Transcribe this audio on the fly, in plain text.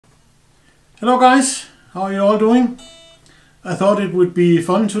Hello guys, how are you all doing? I thought it would be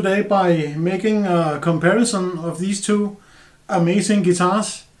fun today by making a comparison of these two amazing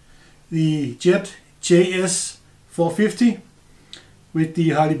guitars. The Jet JS-450 with the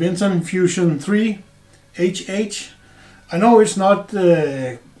Harley Benton Fusion 3 HH. I know it's not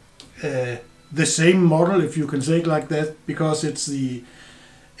the same model, if you can say it like that, because it's the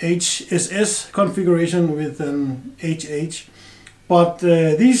HSS configuration with an HH. But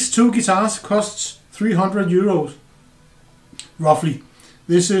these two guitars cost 300 euros, roughly.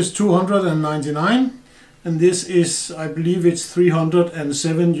 This is 299, and this is, I believe it's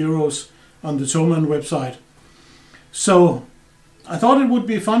 307 euros on the Thomann website. So I thought it would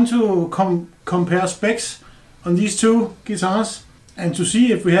be fun to compare specs on these two guitars and to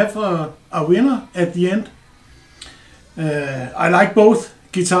see if we have a winner at the end. I like both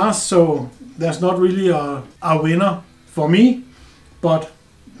guitars, so there's not really a winner for me. But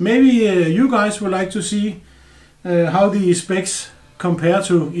maybe you guys would like to see how the specs compare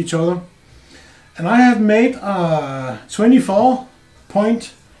to each other. And I have made a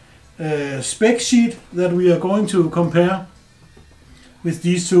 24-point spec sheet that we are going to compare with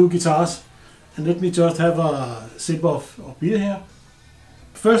these two guitars. And let me just have a sip of beer here.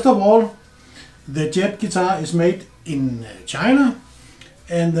 First of all, the Jet guitar is made in China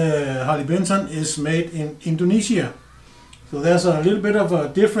and the Harley Benton is made in Indonesia. So there's a little bit of a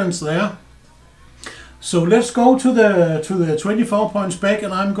difference there. So let's go to the 24-point spec,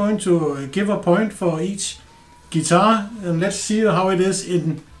 and I'm going to give a point for each guitar, and let's see how it is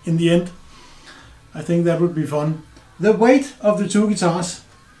in the end. I think that would be fun. The weight of the two guitars.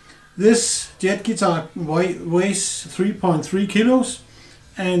 This Jet guitar weighs 3.3 kilos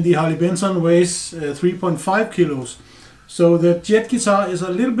and the Harley Benton weighs 3.5 kilos. So the Jet guitar is a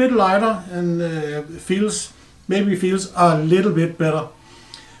little bit lighter and maybe feels a little bit better.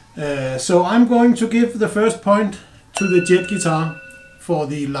 So I'm going to give the first point to the Jet guitar for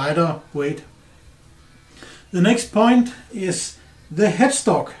the lighter weight. The next point is the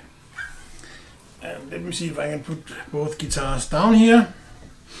headstock. And let me see if I can put both guitars down here.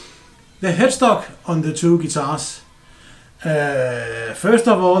 The headstock on the two guitars. First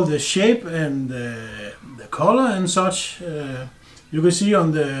of all, the shape and the color and such. You can see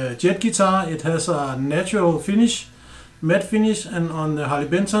on the Jet guitar it has a natural finish, matte finish, and on the Harley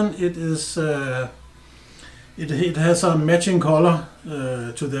Benton it is it has a matching color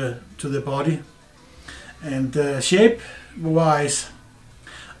to the body. And shape wise,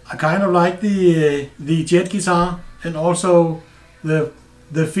 I kind of like the Jet guitar and also the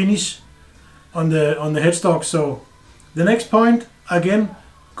finish on the headstock. So the next point again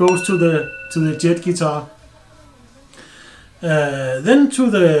goes to the Jet guitar. Then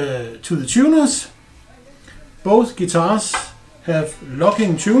to the tuners. Both guitars have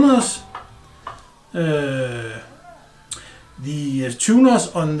locking tuners. The tuners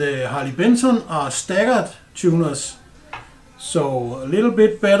on the Harley Benton are staggered tuners, so a little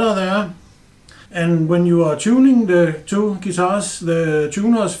bit better there. And when you are tuning the two guitars, the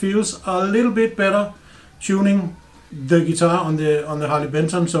tuners feels a little bit better tuning the guitar on the Harley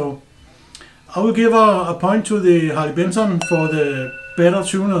Benton. So I will give a point to the Harley Benton for the better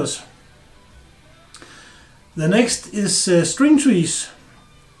tuners. The next is string trees.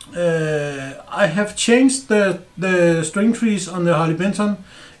 I have changed the string trees on the Harley Benton.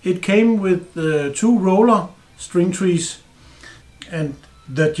 It came with two roller string trees, and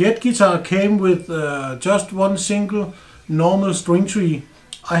the Jet guitar came with just one single normal string tree.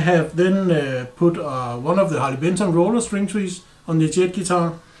 I have then put one of the Harley Benton roller string trees on the Jet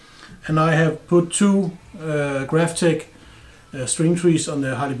guitar, and I have put two Graphtec string trees on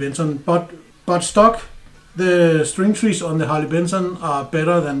the Harley Benton. But stock, the string trees on the Harley Benton are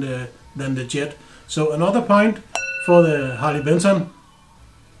better than the Jet. So another point for the Harley Benton.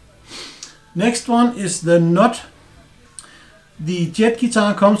 Next one is the nut. The Jet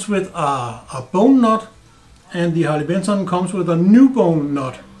guitar comes with a bone nut, and the Harley Benton comes with a new bone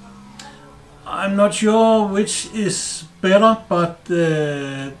nut. I'm not sure which is better, but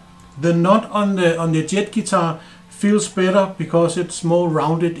the nut on the Jet guitar feels better because it's more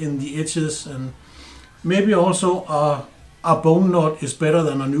rounded in the edges, and maybe also a bone nut is better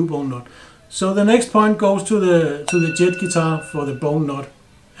than a new bone nut. So the next point goes to the Jet guitar for the bone nut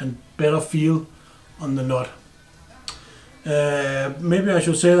and better feel on the nut. Maybe I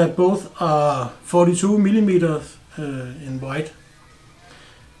should say that both are 42 millimeters in wide.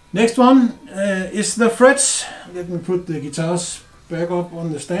 Next one is the frets. Let me put the guitars back up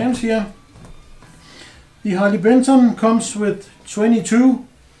on the stands here. The Harley Benton comes with 22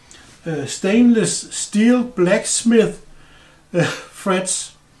 stainless steel blacksmith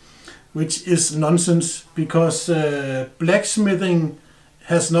frets. which is nonsense, because blacksmithing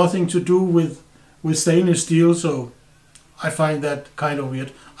has nothing to do with stainless steel, so I find that kind of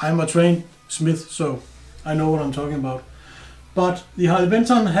weird. I'm a trained smith, so I know what I'm talking about. But the Harley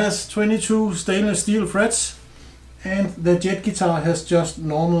Benton has 22 stainless steel frets, and the jet guitar has just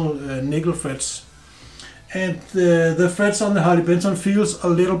normal nickel frets. And the frets on the Harley Benton feels a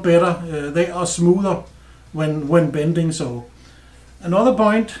little better. They are smoother when bending. So another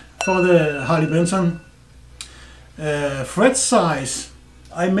point for the Harley Benton, fret size.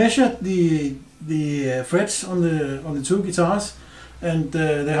 I measured the frets on the two guitars, and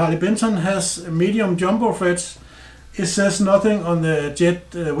the Harley Benton has medium jumbo frets. It says nothing on the Jet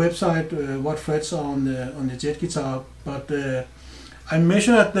website what frets are on the Jet guitar, but I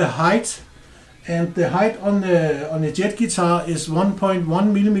measured the height, and the height on the Jet guitar is 1.1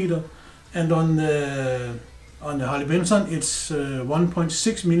 millimeter, and on the Harley Benton it's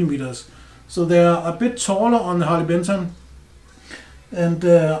 1.6 millimeters. So they are a bit taller on the Harley Benton, and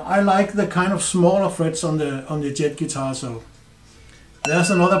I like the kind of smaller frets on the Jet guitar. So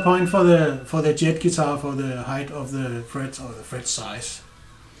there's another point for the Jet guitar, for the height of the frets, or the fret size.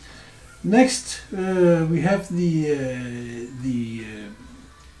 Next, we have the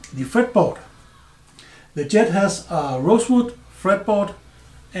fretboard. The Jet has a rosewood fretboard,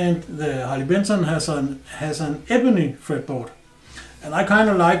 and the Harley Benton has an ebony fretboard. And I kind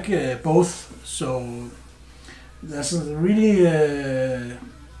of like both. So that's really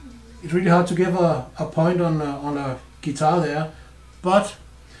it's really hard to give a point on a guitar there. But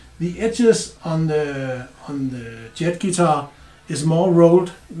the edges on the Jet guitar is more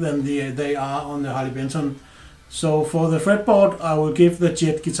rolled than they are on the Harley Benton. So for the fretboard, I will give the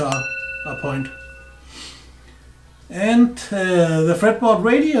Jet guitar a point. And the fretboard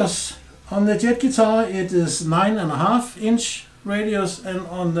radius on the Jet guitar, it is 9.5 inch radius, and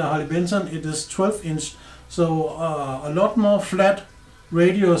on the Harley Benton it is 12 inch. So a lot more flat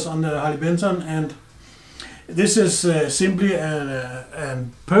radius on the Harley Benton, and this is simply a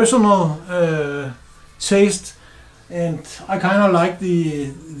personal taste, and I kind of like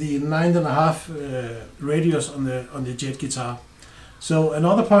the 9.5 radius on the Jet guitar. So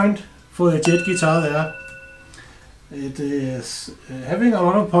another point for the Jet guitar there. It is having a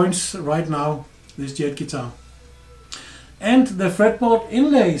lot of points right now, this Jet guitar. And the fretboard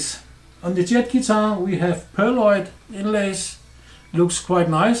inlays. On the Jet guitar we have pearloid inlays, looks quite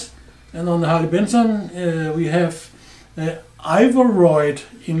nice. And on the Harley Benton we have ivory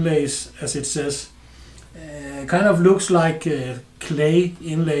inlays, as it says. Kind of looks like clay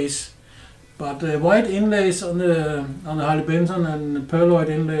inlays, but white inlays on the Harley Benton and pearloid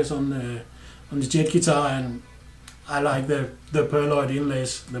inlays on the Jet guitar, and I like the pearloid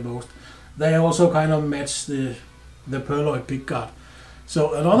inlays the most. They also kind of match the pearloid pickguard.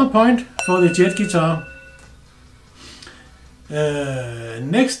 So another point for the Jet guitar.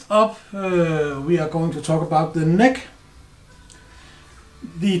 Next up, we are going to talk about the neck.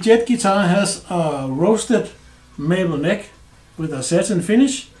 The Jet guitar has a roasted maple neck with a satin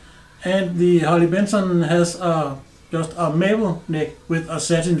finish, and the Harley Benton has just a maple neck with a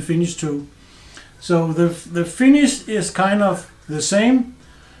satin finish too. So the finish is kind of the same,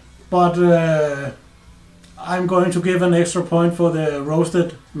 but I'm going to give an extra point for the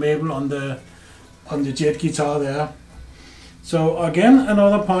roasted maple on the Jet guitar there. So again,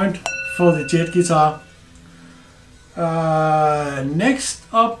 another point for the Jet guitar. Next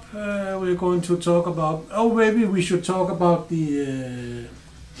up, we're going to talk about, maybe we should talk about the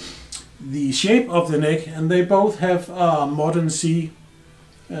shape of the neck, and they both have a modern C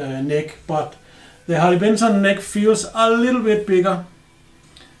neck, but the Harley Benton neck feels a little bit bigger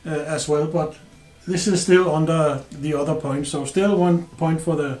as well, but this is still under the other point, so still 1 point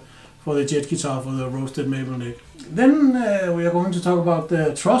for the Jet guitar for the roasted maple neck. Then we are going to talk about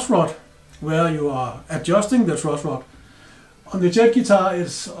the truss rod, where you are adjusting the truss rod. On the Jet guitar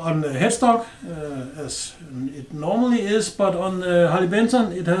it's on the headstock, as it normally is, but on the Harley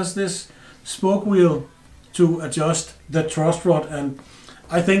Benton it has this spoke wheel to adjust the truss rod, and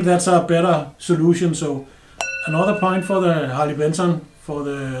I think that's a better solution. So another point for the Harley Benton for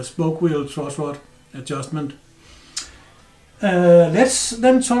the spoke wheel truss rod adjustment. Let's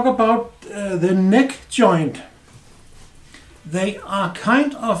then talk about the neck joint. They are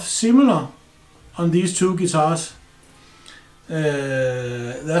kind of similar on these two guitars.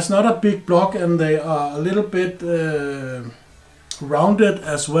 There's not a big block, and they are a little bit rounded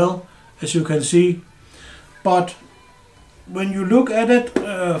as well, as you can see. But when you look at it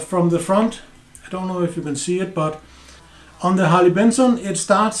from the front, I don't know if you can see it, but on the Harley Benton it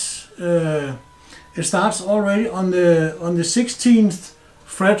starts already on the 16th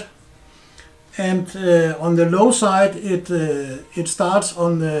fret and on the low side it starts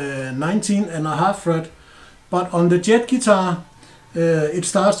on the 19.5 fret, but on the jet guitar it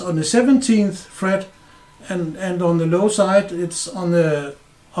starts on the 17th fret, and on the low side it's on the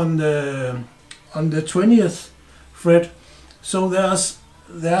 20th fret. So there's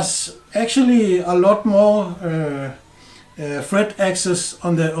actually a lot more fret access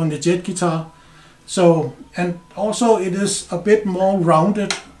on the jet guitar. So, and also it is a bit more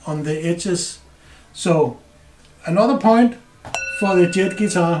rounded on the edges. So another point for the jet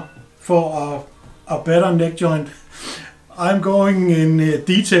guitar for a better neck joint. I'm going in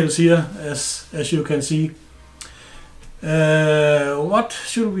details here, as you can see. What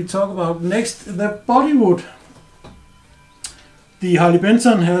should we talk about next? The body wood. The Harley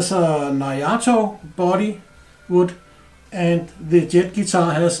Benton has a Nayato body wood, and the jet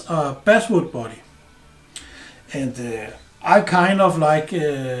guitar has a basswood body. And I kind of like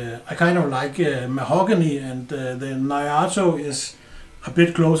mahogany, and the Nayato is a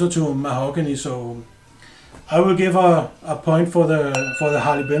bit closer to mahogany, so I will give a point for the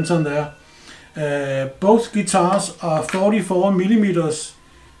Harley Benton there. Both guitars are 44 millimeters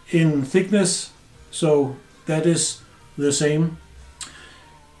in thickness, so that is the same.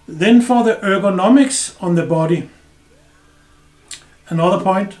 Then for the ergonomics on the body, another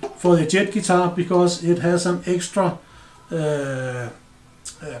point for the jet guitar, because it has an extra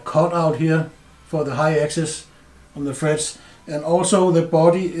cutout here for the high axis on the frets, and also the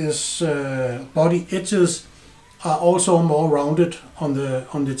body edges are also more rounded on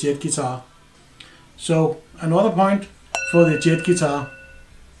the jet guitar. So another point for the jet guitar.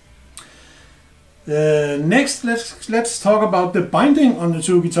 Next, let's talk about the binding on the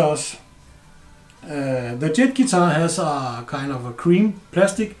two guitars. The jet guitar has a kind of a cream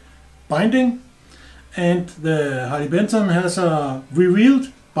plastic binding, and the Harley Benton has a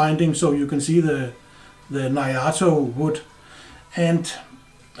revealed binding, so you can see the Nayato wood. And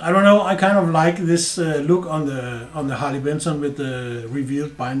I don't know, I kind of like this look on the Harley Benton with the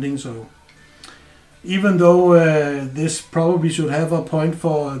revealed binding. So even though this probably should have a point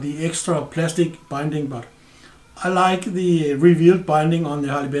for the extra plastic binding, but I like the revealed binding on the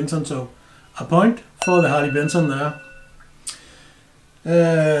Harley Benton, so a point for the Harley Benton there.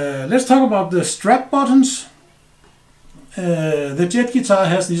 Let's talk about the strap buttons. The jet guitar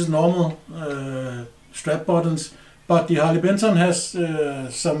has these normal strap buttons, but the Harley Benton has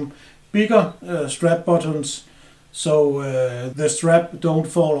some bigger strap buttons, so the strap don't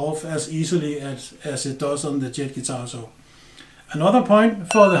fall off as easily as it does on the jet guitar. So another point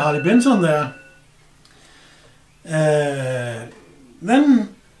for the Harley Benton there.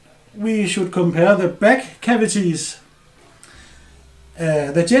 Then we should compare the back cavities.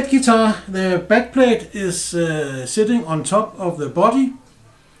 The jet guitar, the back plate is sitting on top of the body,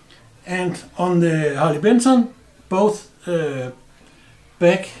 and on the Harley Benton both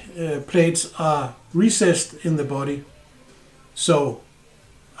back plates are recessed in the body. So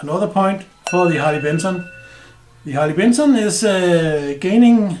another point for the Harley Benton. The Harley Benton is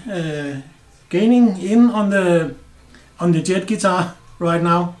gaining in on the jet guitar right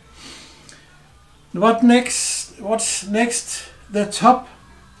now. What's next? The top.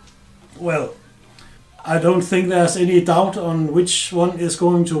 Well, I don't think there's any doubt on which one is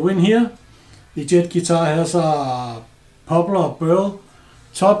going to win here. The jet guitar has a poplar burl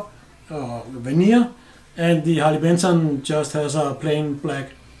top, veneer, and the Harley Benton just has a plain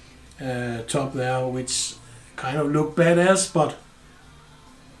black top there, which kind of look badass, but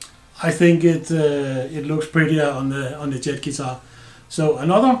I think it looks prettier on the jet guitar. So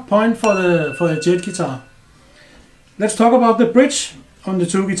another point for the jet guitar. Let's talk about the bridge on the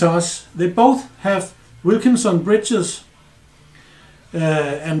two guitars. They both have Wilkinson bridges,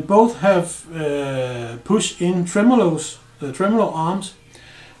 and both have push-in tremolos, tremolo arms.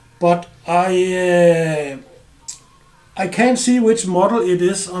 But I can't see which model it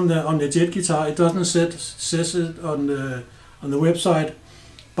is on the jet guitar. It doesn't says it on the website.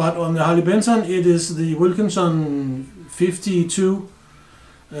 But on the Harley Benton, it is the Wilkinson 52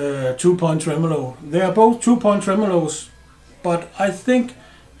 2-point tremolo. They are both 2-point tremolos, but I think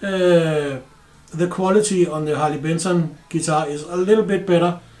the quality on the Harley Benton guitar is a little bit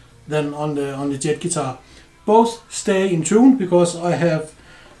better than on the jet guitar. Both stay in tune because I have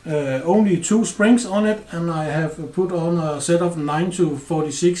only 2 springs on it, and I have put on a set of 9 to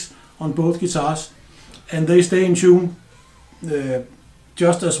 46 on both guitars, and they stay in tune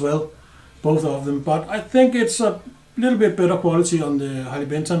just as well, both of them. But I think it's a little bit better quality on the Harley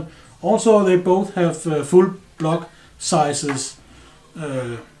Benton. Also, they both have full block sizes,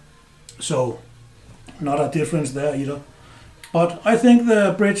 so not a difference there either. But I think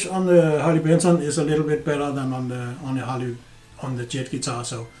the bridge on the Harley Benton is a little bit better than on the Jet guitar.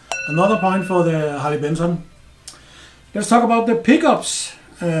 So another point for the Harley Benton. Let's talk about the pickups.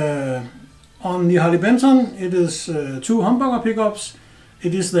 On the Harley Benton, it is two humbucker pickups.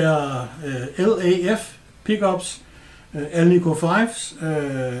 It is their LAF pickups, Alnico 5s.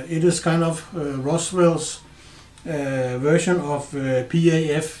 It is kind of Roswell's version of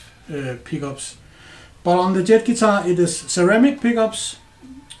PAF pickups. But on the Jet guitar, it is ceramic pickups,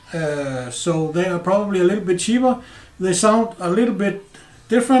 so they are probably a little bit cheaper. They sound a little bit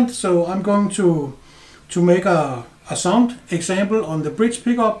different, so I'm going to make a sound example on the bridge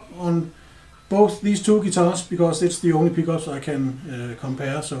pickup on both these two guitars, because it's the only pickups I can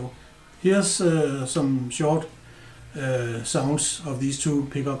compare. So here's some short sounds of these two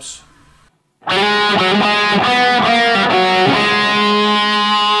pickups.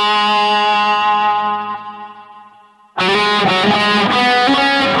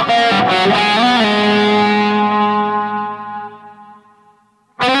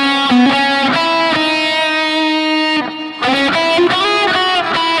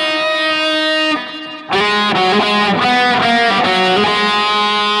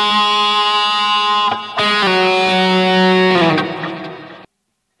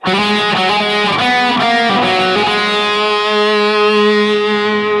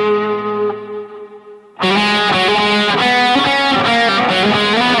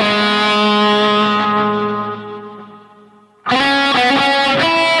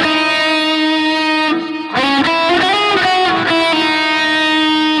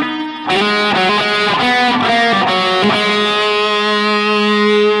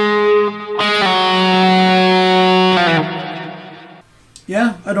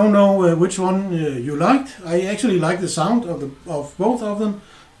 Yeah, I don't know which one you liked. I actually like the sound of both of them,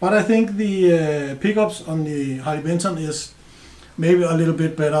 but I think the pickups on the Harley Benton is maybe a little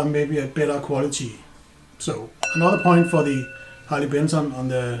bit better, maybe a better quality. So another point for the Harley Benton on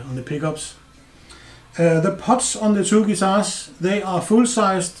the pickups. The pots on the two guitars, they are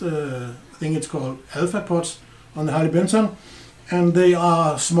full-sized. I think it's called alpha pots on the Harley Benton, and they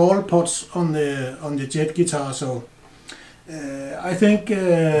are small pots on the Jet guitar. So I think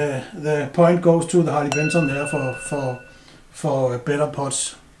the point goes to the Harley Benton there for better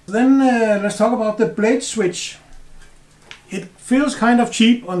pots. Then let's talk about the blade switch. It feels kind of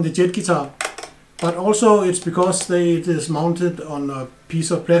cheap on the Jet guitar, but also it's because it is mounted on a piece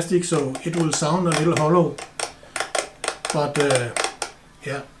of plastic, so it will sound a little hollow. But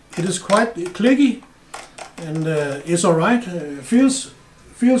yeah, it is quite clicky, and it's alright. Feels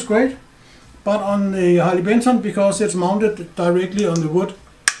great. But on the Harley Benton, because it's mounted directly on the wood,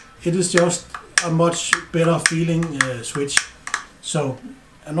 it is just a much better feeling switch. So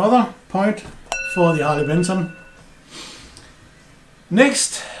another point for the Harley Benton.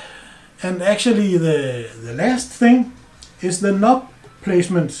 Next, and actually the last thing, is the knob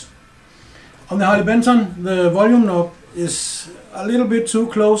placement. On the Harley Benton, the volume knob is a little bit too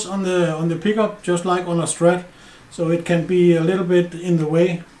close on the pickup, just like on a Strat, so it can be a little bit in the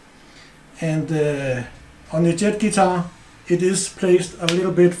way. And on the Jet guitar, it is placed a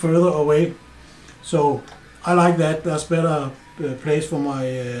little bit further away, so I like that. There's better place for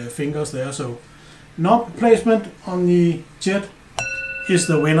my fingers there. So knob placement on the Jet is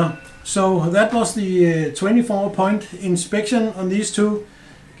the winner. So that was the 24-point inspection on these two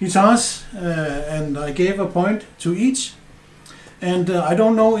guitars, and I gave a point to each. And I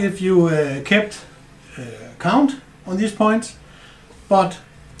don't know if you kept count on these points, but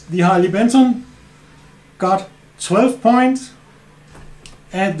the Harley Benton got 12 points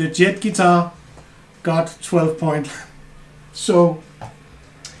and the Jet guitar got 12 points. So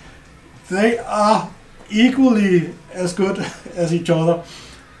they are equally as good as each other,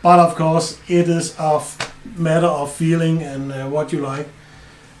 but of course it is a matter of feeling and what you like.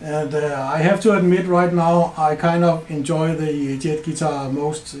 And I have to admit right now I kind of enjoy the Jet guitar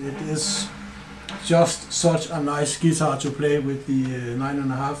most. It is just such a nice guitar to play with the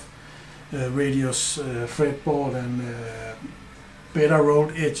 9.5 radius fretboard and better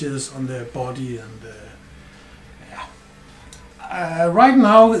rolled edges on the body. And yeah. Right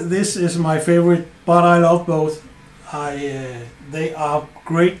now this is my favorite, but I love both. They are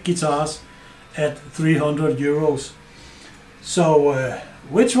great guitars at 300 euros. So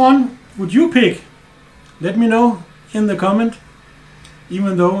which one would you pick? Let me know in the comment,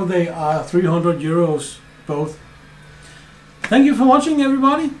 even though they are 300 euros both. Thank you for watching,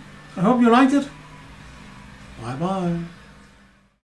 everybody. I hope you liked it. Bye bye.